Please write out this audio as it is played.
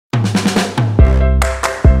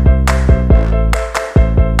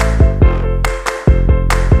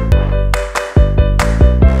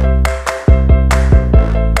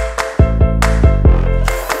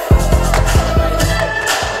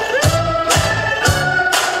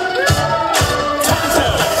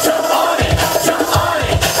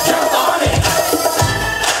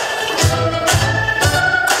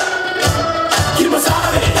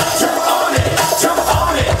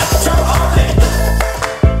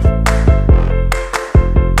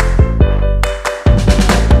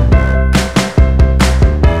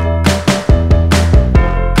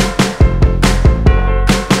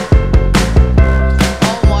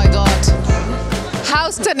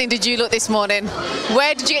look this morning.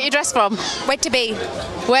 Where did you get your dress from? Where to be?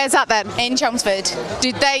 Where's that then? In Chelmsford.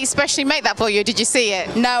 Did they specially make that for you? Did you see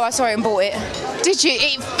it? No, I saw it and bought it. Did you?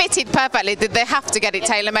 It fitted perfectly. Did they have to get it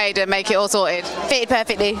tailor-made and make it all sorted? Fitted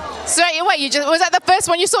perfectly. Straight away, was that the first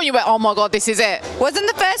one you saw? You went, oh my God, this is it. Wasn't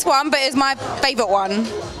the first one, but it's my favourite one.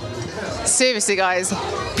 Seriously, guys,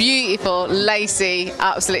 beautiful, lacy,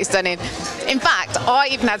 absolutely stunning. In fact, I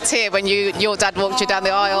even had a tear when your dad walked you down the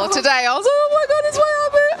aisle today. I was like, oh my God, it's my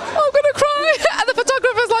Amrit. I'm going to cry. And the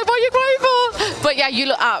photographer's like, what are you crying for? But yeah, you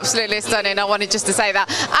look absolutely stunning. I wanted just to say that.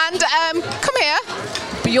 And come here,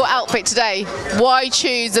 your outfit today. Why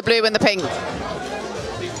choose the blue and the pink?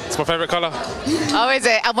 It's my favourite colour. Oh, is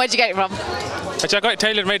it? And where'd you get it from? Actually, I got it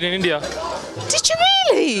tailor-made in India. Did you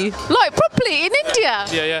really? Like properly in India?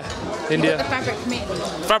 Yeah, India. The fabric from it.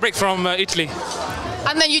 Fabric from Italy.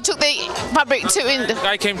 And then you took the fabric to India?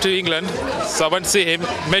 Guy came to England, so I went to see him,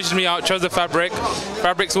 measured me out, chose the fabric.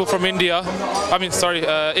 Fabric's all from India.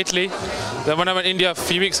 Italy. Then when I went to India a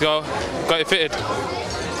few weeks ago, got it fitted.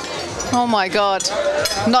 Oh my God.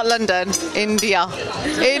 Not London, India.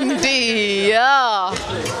 India.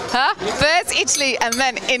 Huh? First Italy and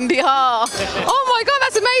then India. Oh my God,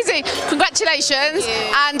 that's amazing. Congratulations.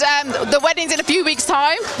 And the wedding's in a few weeks'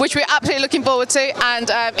 time, which we're absolutely looking forward to. And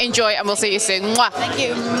enjoy, and we'll see you soon. Mwah. Thank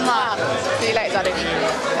you. Mwah. See you later, darling.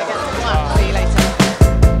 Mwah. See you later.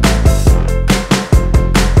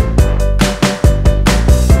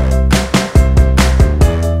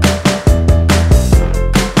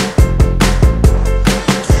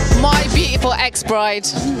 Ex-bride.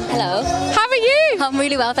 Hello. How are you? I'm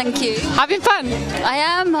really well, thank you. Having fun? I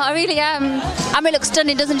am, I really am. Amrit looks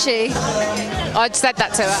stunning, doesn't she? I said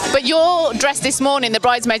that to her. But your dress this morning, the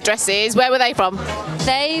bridesmaid dresses, where were they from?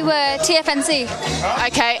 They were TFNC.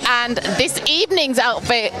 Okay, and this evening's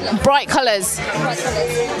outfit, bright colours.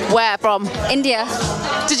 Where from? India.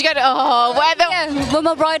 Did you go to, where the? Yeah, with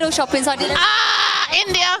my bridal shopping, so I did it.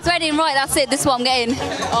 India. Wedding, right, that's it, this is what I'm getting.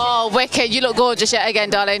 Oh, wicked, you look gorgeous yet again,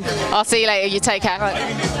 darling. I'll see you later, you take care. Right.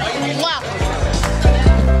 Wow.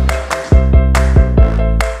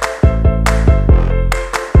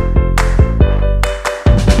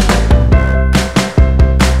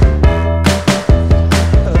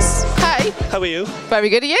 How are you? Very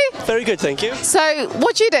good, are you? Very good, thank you. So,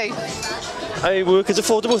 what do you do? I work as a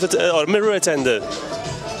photo booth or mirror attendant.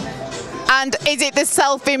 And is it the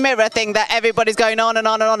selfie mirror thing that everybody's going on and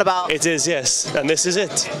on and on about? It is, yes. And this is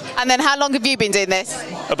it. And then how long have you been doing this?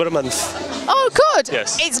 About a month. Oh, good.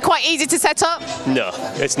 Yes. It's quite easy to set up? No,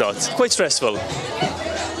 it's not. Quite stressful.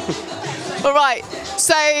 All right.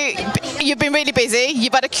 So you've been really busy.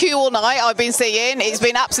 You've had a queue all night, I've been seeing. It's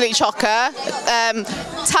been absolute chocker.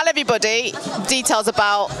 Tell everybody details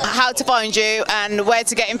about how to find you and where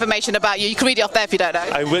to get information about you. You can read it off there if you don't know.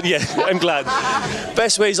 I will, yeah, I'm glad.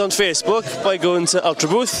 Best way is on Facebook by going to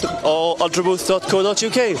Ultrabooth or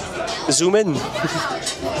ultrabooth.co.uk. Zoom in.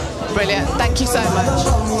 Brilliant. Thank you so much.